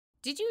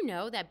Did you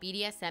know that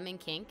BDSM and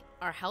kink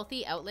are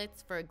healthy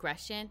outlets for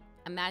aggression,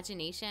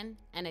 imagination,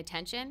 and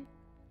attention?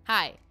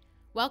 Hi,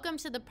 welcome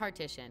to The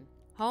Partition,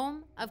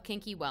 home of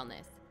kinky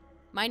wellness.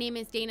 My name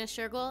is Dana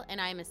Shergill,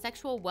 and I am a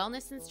sexual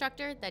wellness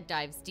instructor that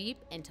dives deep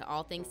into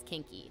all things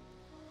kinky.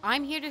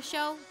 I'm here to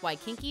show why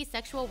kinky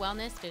sexual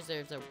wellness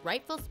deserves a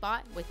rightful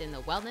spot within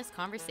the wellness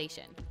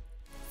conversation.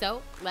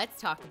 So let's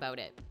talk about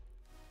it.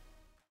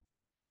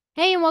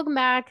 Hey, and welcome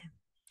back.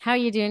 How are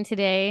you doing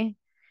today?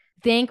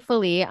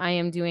 Thankfully, I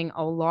am doing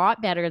a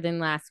lot better than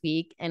last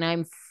week, and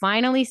I'm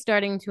finally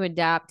starting to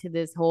adapt to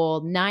this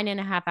whole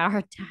 9.5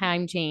 hour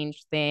time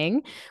change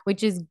thing,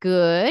 which is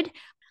good.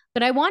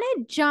 But I want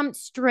to jump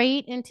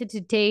straight into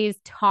today's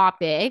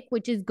topic,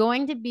 which is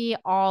going to be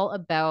all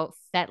about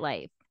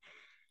Fetlife.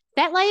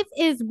 Fetlife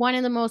is one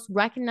of the most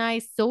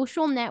recognized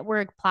social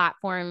network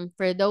platforms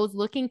for those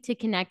looking to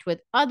connect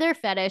with other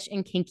fetish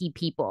and kinky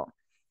people,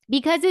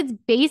 because it's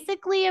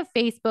basically a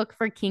Facebook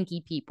for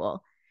kinky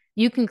people.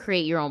 You can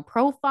create your own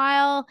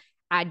profile,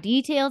 add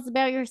details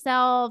about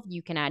yourself.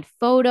 You can add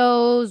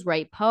photos,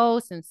 write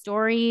posts and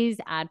stories,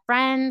 add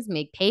friends,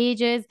 make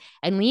pages,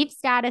 and leave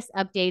status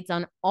updates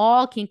on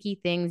all kinky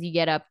things you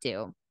get up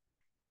to.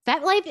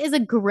 Fetlife is a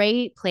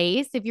great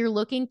place if you're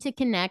looking to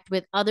connect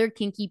with other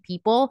kinky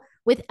people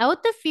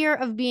without the fear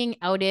of being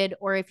outed,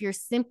 or if you're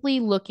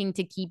simply looking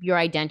to keep your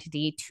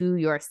identity to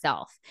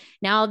yourself.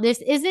 Now,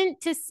 this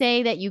isn't to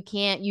say that you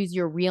can't use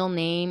your real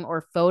name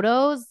or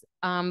photos,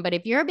 but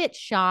if you're a bit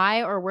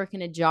shy or work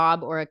in a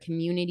job or a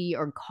community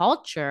or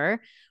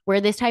culture where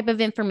this type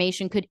of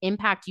information could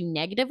impact you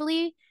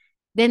negatively,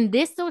 then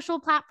this social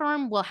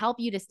platform will help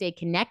you to stay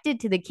connected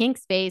to the kink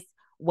space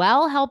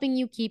while helping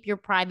you keep your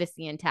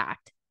privacy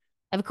intact.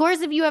 Of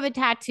course, if you have a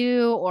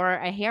tattoo or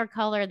a hair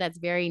color that's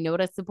very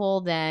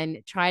noticeable,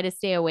 then try to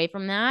stay away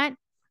from that.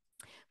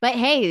 But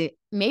hey,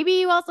 maybe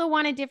you also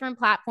want a different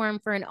platform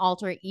for an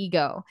alter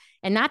ego.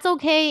 And that's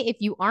okay if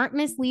you aren't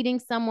misleading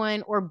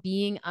someone or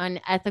being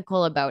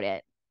unethical about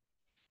it.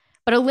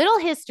 But a little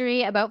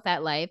history about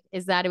Fetlife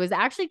is that it was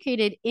actually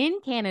created in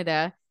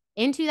Canada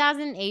in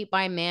 2008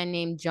 by a man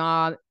named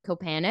John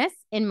Copanis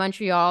in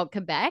Montreal,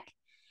 Quebec.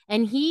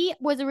 And he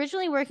was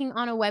originally working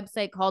on a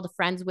website called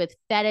Friends with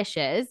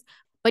Fetishes,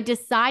 but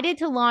decided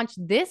to launch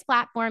this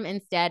platform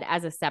instead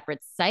as a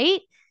separate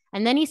site.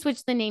 And then he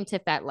switched the name to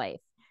Fetlife.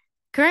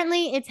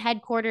 Currently, its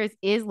headquarters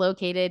is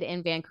located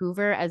in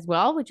Vancouver as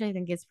well, which I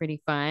think is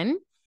pretty fun.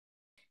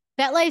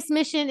 Fetlife's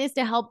mission is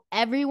to help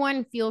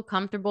everyone feel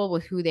comfortable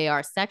with who they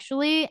are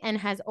sexually and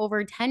has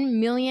over 10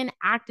 million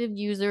active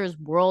users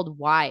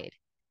worldwide.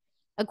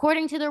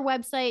 According to their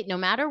website, no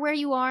matter where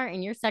you are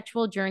in your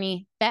sexual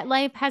journey,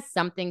 Fetlife has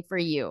something for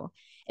you.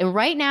 And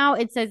right now,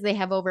 it says they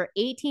have over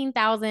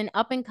 18,000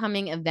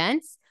 up-and-coming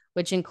events,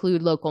 which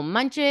include local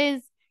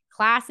munches,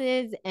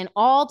 classes, and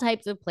all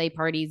types of play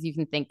parties you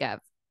can think of.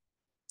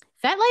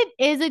 Fetlife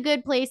is a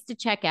good place to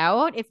check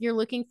out if you're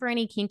looking for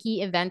any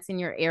kinky events in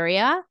your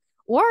area,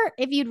 or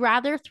if you'd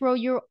rather throw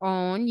your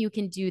own, you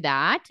can do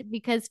that,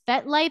 because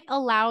Fetlife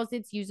allows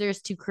its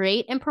users to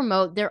create and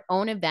promote their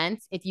own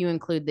events if you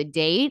include the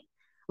date,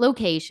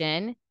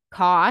 location,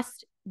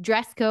 cost,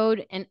 dress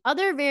code, and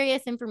other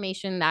various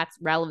information that's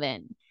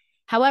relevant.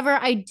 However,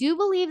 I do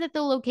believe that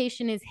the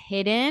location is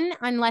hidden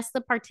unless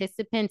the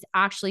participants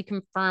actually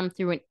confirm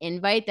through an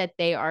invite that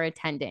they are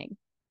attending.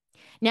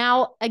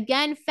 Now,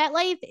 again,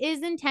 Fetlife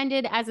is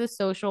intended as a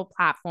social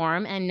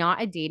platform and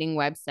not a dating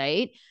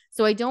website.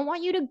 So I don't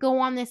want you to go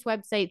on this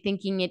website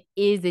thinking it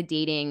is a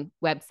dating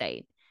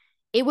website.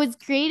 It was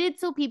created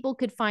so people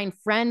could find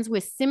friends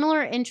with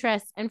similar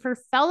interests and for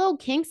fellow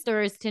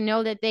kinksters to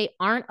know that they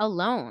aren't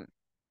alone.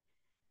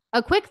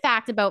 A quick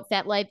fact about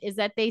Fetlife is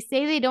that they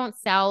say they don't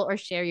sell or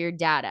share your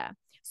data.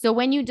 So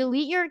when you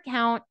delete your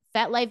account,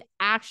 Fetlife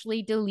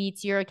actually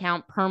deletes your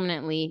account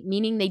permanently,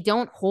 meaning they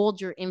don't hold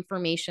your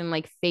information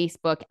like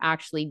Facebook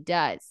actually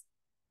does.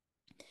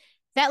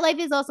 Fetlife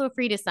is also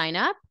free to sign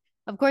up.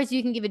 Of course,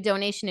 you can give a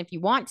donation if you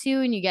want to,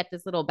 and you get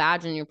this little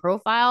badge on your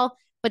profile.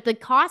 But the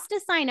cost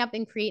to sign up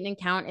and create an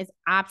account is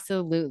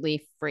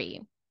absolutely free.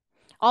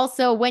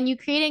 Also, when you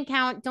create an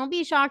account, don't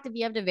be shocked if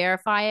you have to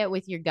verify it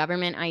with your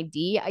government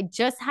ID. I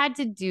just had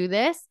to do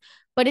this,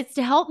 but it's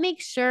to help make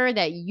sure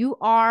that you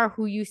are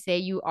who you say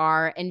you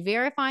are, and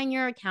verifying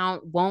your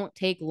account won't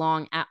take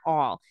long at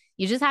all.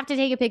 You just have to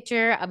take a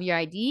picture of your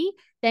ID,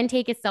 then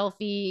take a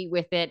selfie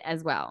with it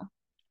as well.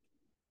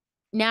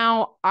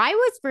 Now, I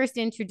was first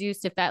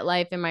introduced to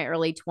Fetlife in my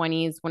early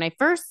 20s when I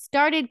first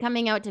started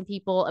coming out to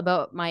people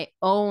about my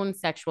own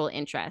sexual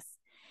interests.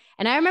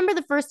 And I remember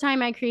the first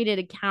time I created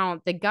an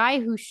account, the guy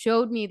who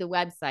showed me the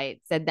website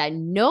said that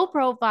no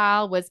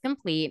profile was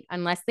complete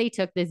unless they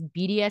took this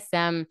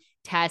BDSM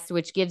test,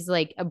 which gives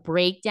like a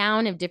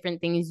breakdown of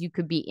different things you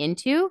could be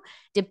into,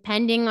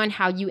 depending on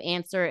how you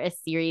answer a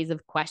series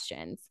of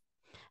questions.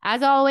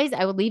 As always,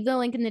 I will leave the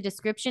link in the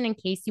description in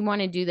case you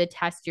want to do the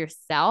test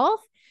yourself,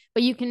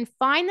 but you can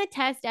find the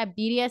test at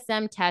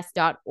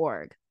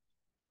bdsmtest.org.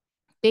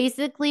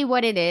 Basically,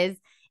 what it is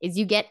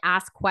you get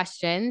asked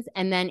questions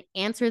and then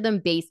answer them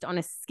based on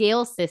a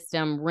scale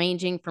system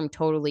ranging from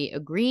totally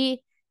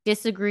agree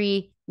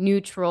disagree,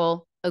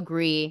 neutral,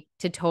 agree,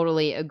 to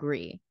totally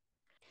agree.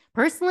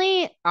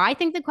 Personally, I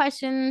think the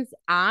questions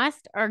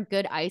asked are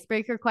good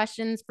icebreaker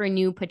questions for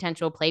new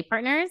potential play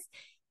partners.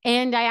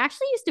 And I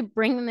actually used to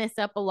bring this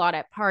up a lot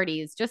at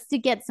parties just to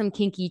get some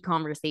kinky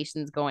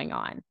conversations going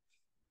on.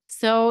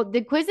 So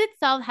the quiz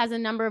itself has a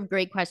number of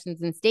great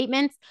questions and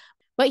statements,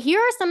 but here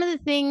are some of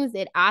the things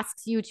it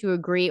asks you to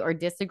agree or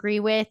disagree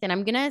with. And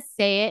I'm going to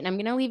say it and I'm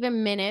going to leave a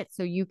minute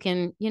so you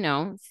can,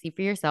 see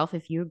for yourself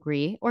if you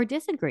agree or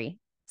disagree.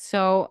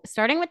 So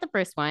starting with the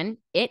first one,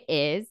 it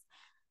is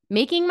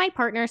making my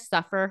partner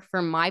suffer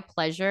for my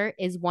pleasure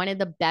is one of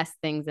the best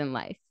things in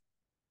life.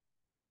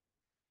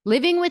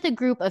 Living with a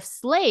group of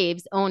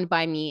slaves owned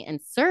by me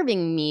and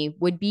serving me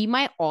would be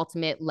my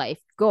ultimate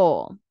life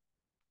goal.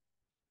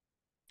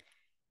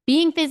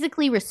 Being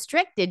physically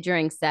restricted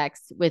during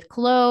sex with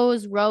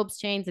clothes, ropes,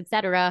 chains,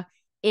 etc.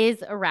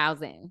 is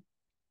arousing.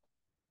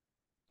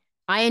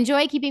 I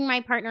enjoy keeping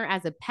my partner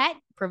as a pet,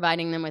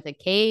 providing them with a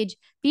cage,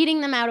 feeding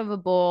them out of a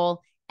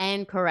bowl,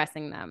 and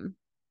caressing them.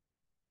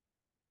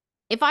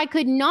 If I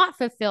could not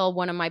fulfill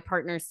one of my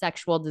partner's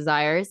sexual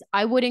desires,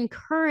 I would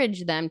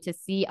encourage them to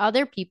see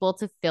other people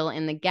to fill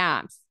in the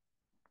gaps.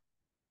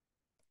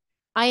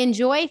 I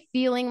enjoy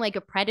feeling like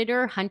a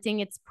predator hunting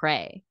its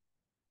prey.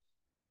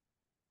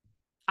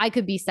 I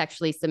could be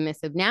sexually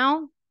submissive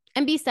now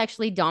and be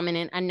sexually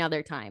dominant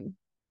another time,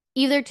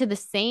 either to the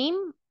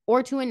same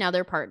or to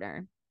another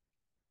partner.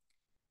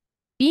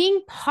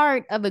 Being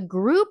part of a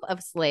group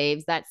of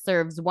slaves that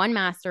serves one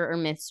master or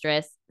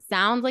mistress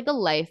sounds like a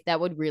life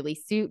that would really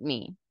suit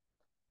me.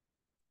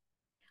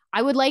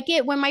 I would like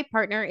it when my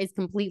partner is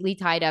completely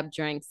tied up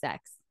during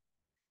sex.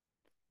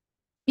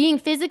 Being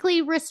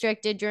physically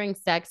restricted during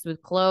sex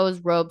with clothes,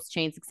 ropes,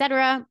 chains,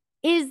 etc.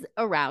 is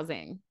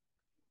arousing.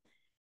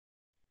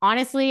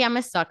 Honestly, I'm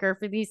a sucker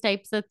for these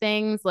types of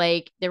things.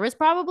 Like, there was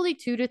probably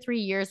 2 to 3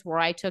 years where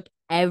I took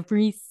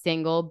every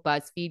single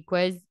BuzzFeed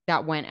quiz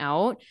that went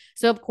out.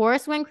 So, of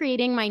course, when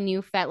creating my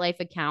new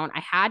Fetlife account, I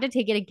had to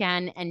take it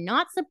again. And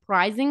not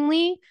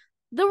surprisingly,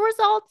 the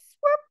results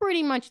were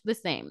pretty much the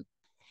same.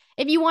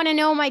 If you want to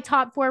know, my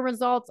top 4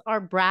 results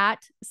are brat,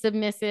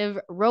 submissive,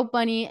 rope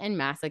bunny, and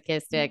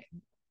masochistic.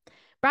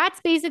 Brats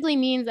basically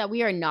means that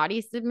we are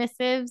naughty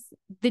submissives.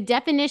 The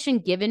definition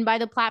given by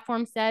the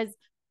platform says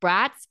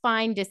brats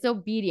find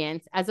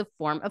disobedience as a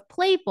form of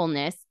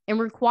playfulness and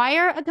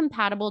require a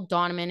compatible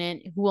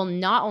dominant who will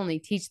not only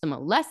teach them a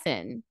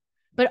lesson,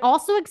 but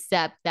also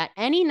accept that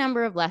any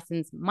number of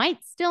lessons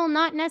might still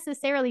not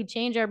necessarily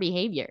change our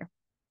behavior.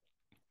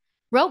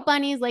 Rope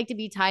bunnies like to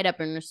be tied up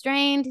and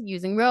restrained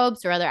using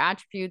ropes or other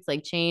attributes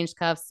like chains,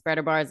 cuffs,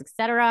 spreader bars,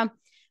 etc.,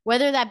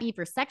 whether that be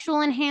for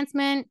sexual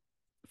enhancement,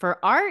 for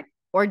art,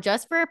 or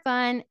just for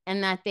fun,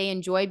 and that they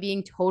enjoy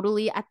being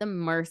totally at the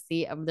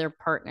mercy of their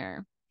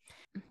partner.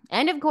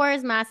 And of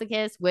course,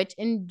 masochist, which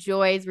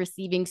enjoys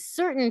receiving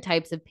certain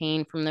types of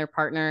pain from their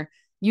partner,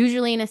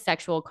 usually in a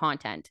sexual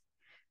content.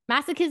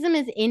 Masochism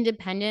is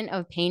independent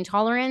of pain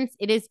tolerance.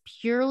 It is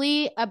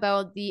purely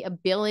about the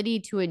ability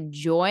to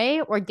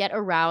enjoy or get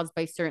aroused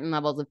by certain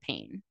levels of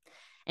pain.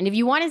 And if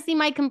you want to see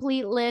my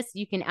complete list,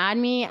 you can add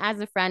me as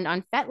a friend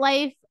on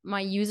Fetlife.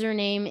 My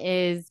username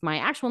is my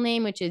actual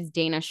name, which is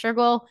Dana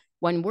Shergill,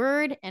 one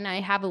word, and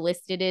I have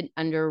listed it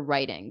under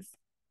writings.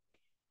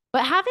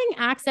 But having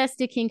access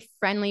to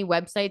kink-friendly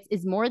websites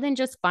is more than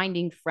just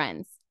finding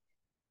friends.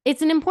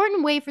 It's an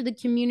important way for the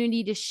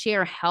community to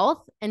share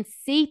health and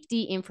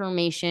safety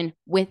information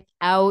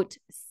without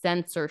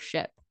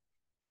censorship.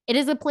 It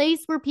is a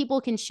place where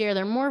people can share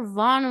their more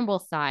vulnerable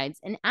sides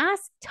and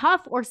ask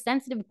tough or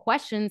sensitive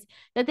questions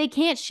that they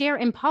can't share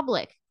in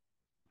public.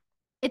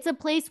 It's a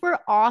place where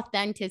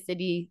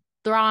authenticity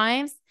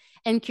thrives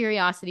and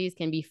curiosities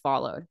can be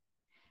followed.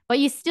 But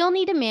you still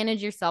need to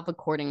manage yourself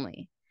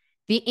accordingly.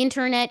 The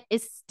internet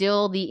is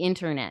still the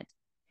internet.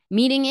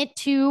 Meeting it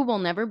too will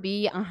never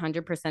be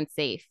 100%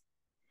 safe.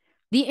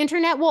 The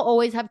internet will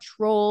always have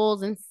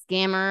trolls and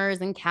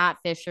scammers and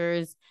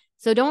catfishers.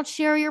 So don't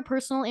share your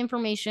personal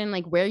information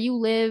like where you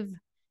live,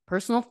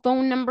 personal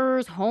phone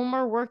numbers, home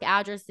or work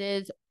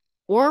addresses,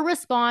 or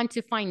respond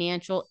to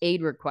financial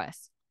aid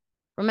requests.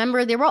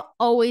 Remember, there will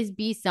always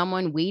be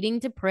someone waiting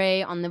to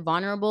prey on the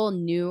vulnerable,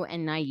 new,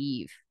 and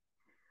naive.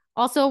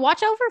 Also,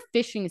 watch out for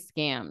phishing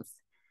scams.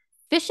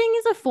 Phishing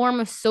is a form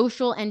of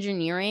social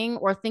engineering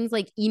or things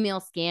like email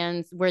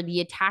scams where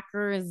the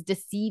attackers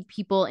deceive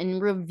people in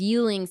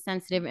revealing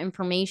sensitive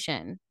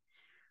information.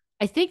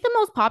 I think the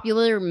most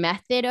popular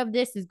method of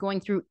this is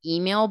going through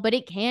email, but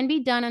it can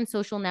be done on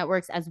social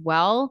networks as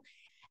well.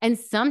 And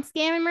some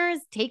scammers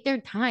take their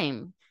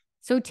time.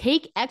 So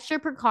take extra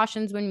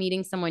precautions when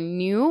meeting someone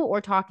new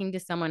or talking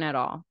to someone at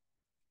all.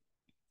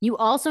 You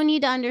also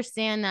need to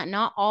understand that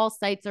not all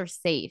sites are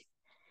safe.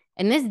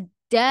 And this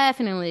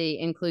definitely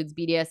includes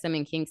BDSM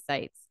and kink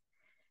sites.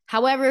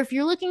 However, if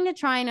you're looking to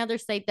try another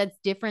site that's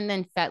different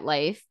than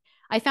Fetlife,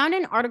 I found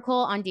an article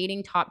on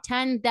Dating Top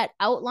 10 that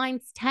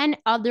outlines 10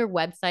 other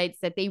websites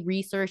that they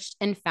researched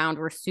and found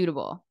were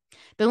suitable.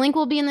 The link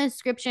will be in the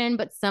description,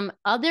 but some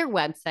other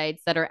websites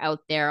that are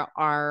out there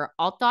are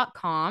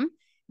alt.com,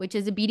 which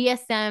is a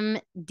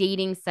BDSM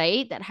dating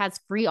site that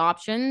has free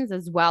options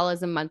as well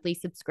as a monthly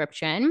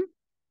subscription.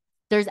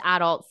 There's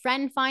Adult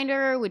Friend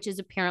Finder, which is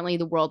apparently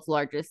the world's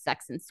largest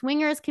sex and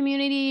swingers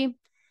community.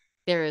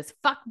 There's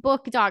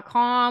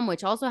fuckbook.com,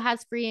 which also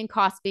has free and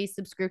cost-based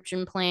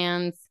subscription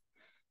plans.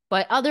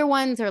 But other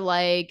ones are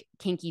like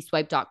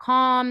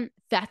kinkyswipe.com,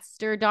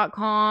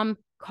 fetster.com,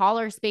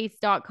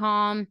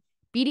 collarspace.com,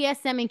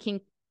 BDSM and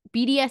Kink,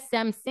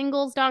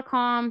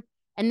 BDSMsingles.com,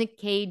 and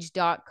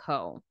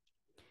thecage.co.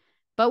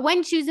 But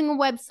when choosing a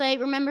website,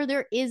 remember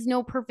there is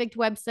no perfect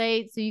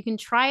website, so you can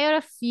try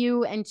out a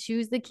few and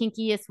choose the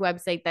kinkiest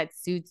website that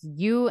suits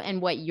you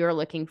and what you're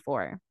looking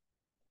for.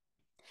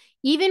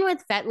 Even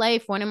with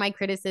Fetlife, one of my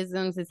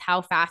criticisms is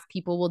how fast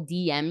people will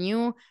DM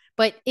you,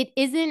 but it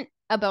isn't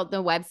about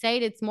the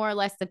website. It's more or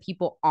less the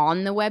people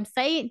on the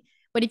website.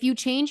 But if you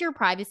change your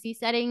privacy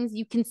settings,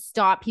 you can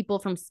stop people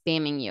from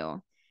spamming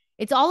you.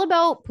 It's all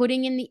about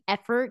putting in the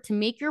effort to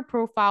make your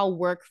profile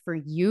work for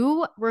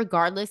you,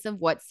 regardless of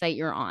what site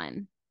you're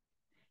on.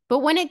 But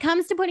when it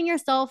comes to putting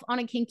yourself on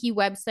a kinky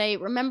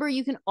website, remember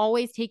you can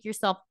always take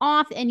yourself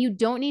off and you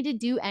don't need to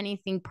do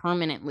anything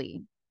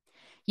permanently.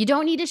 You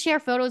don't need to share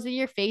photos of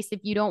your face if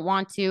you don't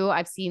want to.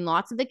 I've seen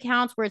lots of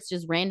accounts where it's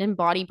just random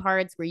body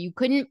parts where you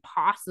couldn't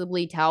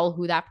possibly tell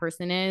who that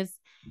person is.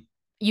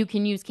 You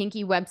can use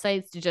kinky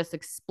websites to just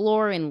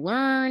explore and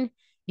learn.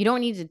 You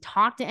don't need to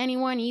talk to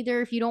anyone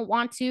either if you don't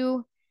want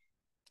to.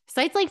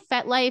 Sites like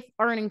Fetlife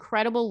are an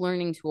incredible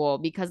learning tool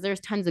because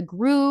there's tons of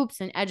groups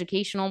and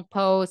educational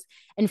posts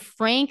and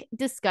frank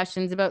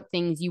discussions about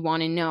things you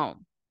want to know.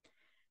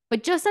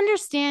 But just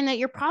understand that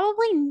you're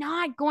probably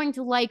not going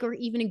to like or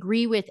even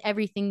agree with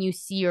everything you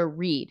see or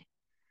read.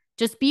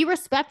 Just be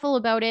respectful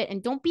about it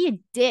and don't be a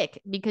dick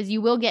because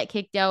you will get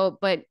kicked out.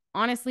 But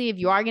honestly, if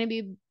you are going to be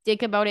a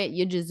dick about it,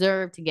 you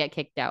deserve to get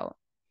kicked out.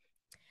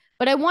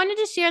 But I wanted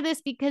to share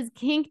this because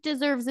kink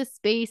deserves a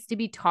space to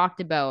be talked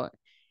about.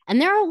 And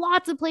there are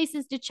lots of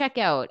places to check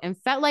out, and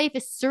Fetlife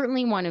is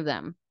certainly one of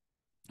them.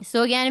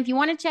 So again, if you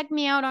want to check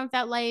me out on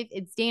Fetlife,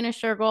 it's Dana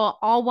Shergill,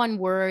 all one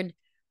word.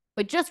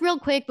 But just real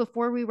quick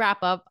before we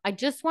wrap up, I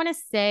just want to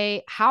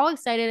say how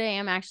excited I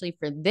am actually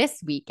for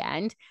this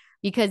weekend,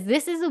 because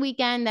this is the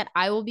weekend that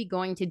I will be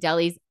going to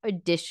Delhi's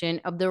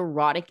edition of the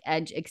Erotic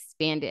Edge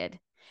Expanded,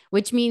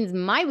 which means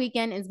my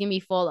weekend is going to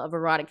be full of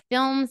erotic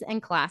films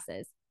and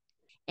classes.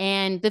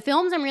 And the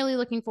films I'm really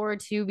looking forward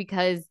to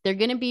because they're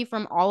going to be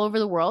from all over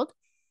the world.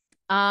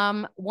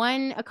 A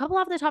couple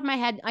off the top of my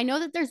head, I know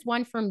that there's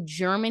one from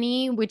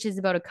Germany, which is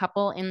about a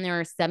couple in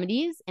their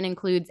 70s and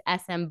includes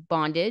SM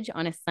bondage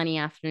on a sunny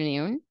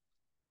afternoon.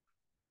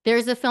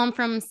 There's a film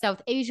from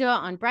South Asia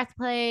on breath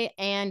play,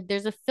 and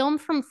there's a film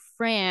from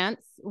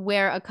France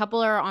where a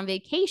couple are on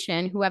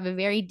vacation who have a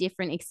very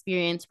different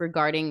experience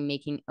regarding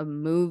making a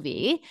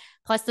movie.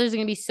 Plus, there's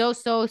going to be so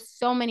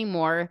many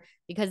more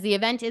because the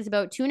event is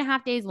about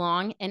 2.5 days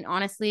long. And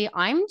honestly,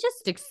 I'm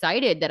just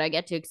excited that I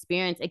get to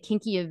experience a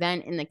kinky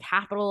event in the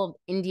capital of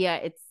India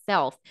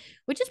itself,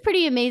 which is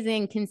pretty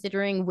amazing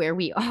considering where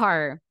we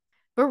are.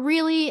 But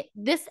really,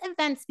 this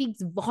event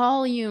speaks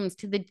volumes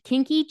to the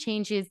kinky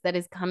changes that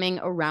is coming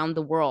around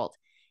the world.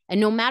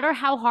 And no matter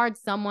how hard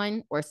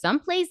someone or some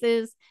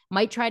places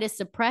might try to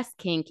suppress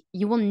kink,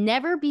 you will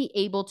never be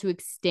able to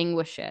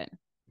extinguish it.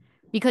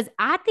 Because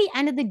at the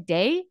end of the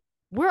day,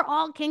 we're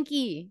all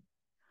kinky.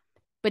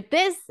 But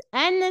this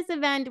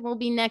event will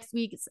be next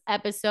week's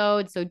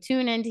episode, so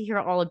tune in to hear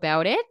all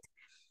about it.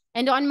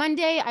 And on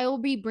Monday, I will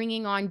be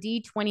bringing on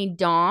D20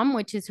 Dom,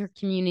 which is her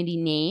community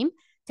name,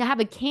 to have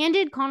a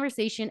candid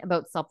conversation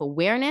about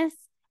self-awareness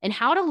and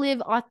how to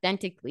live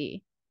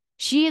authentically.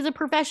 She is a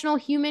professional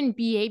human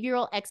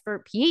behavioral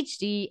expert,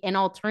 PhD, and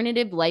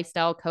alternative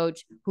lifestyle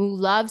coach who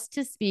loves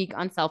to speak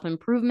on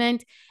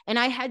self-improvement. And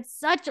I had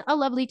such a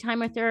lovely time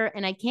with her,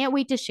 and I can't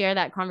wait to share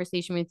that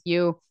conversation with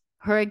you.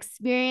 Her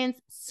experience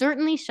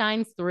certainly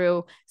shines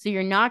through, so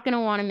you're not going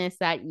to want to miss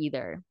that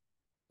either.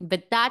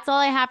 But that's all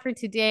I have for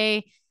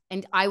today.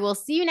 And I will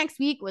see you next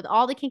week with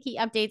all the kinky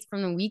updates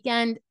from the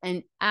weekend.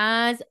 And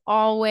as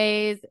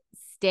always,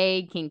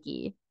 stay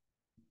kinky.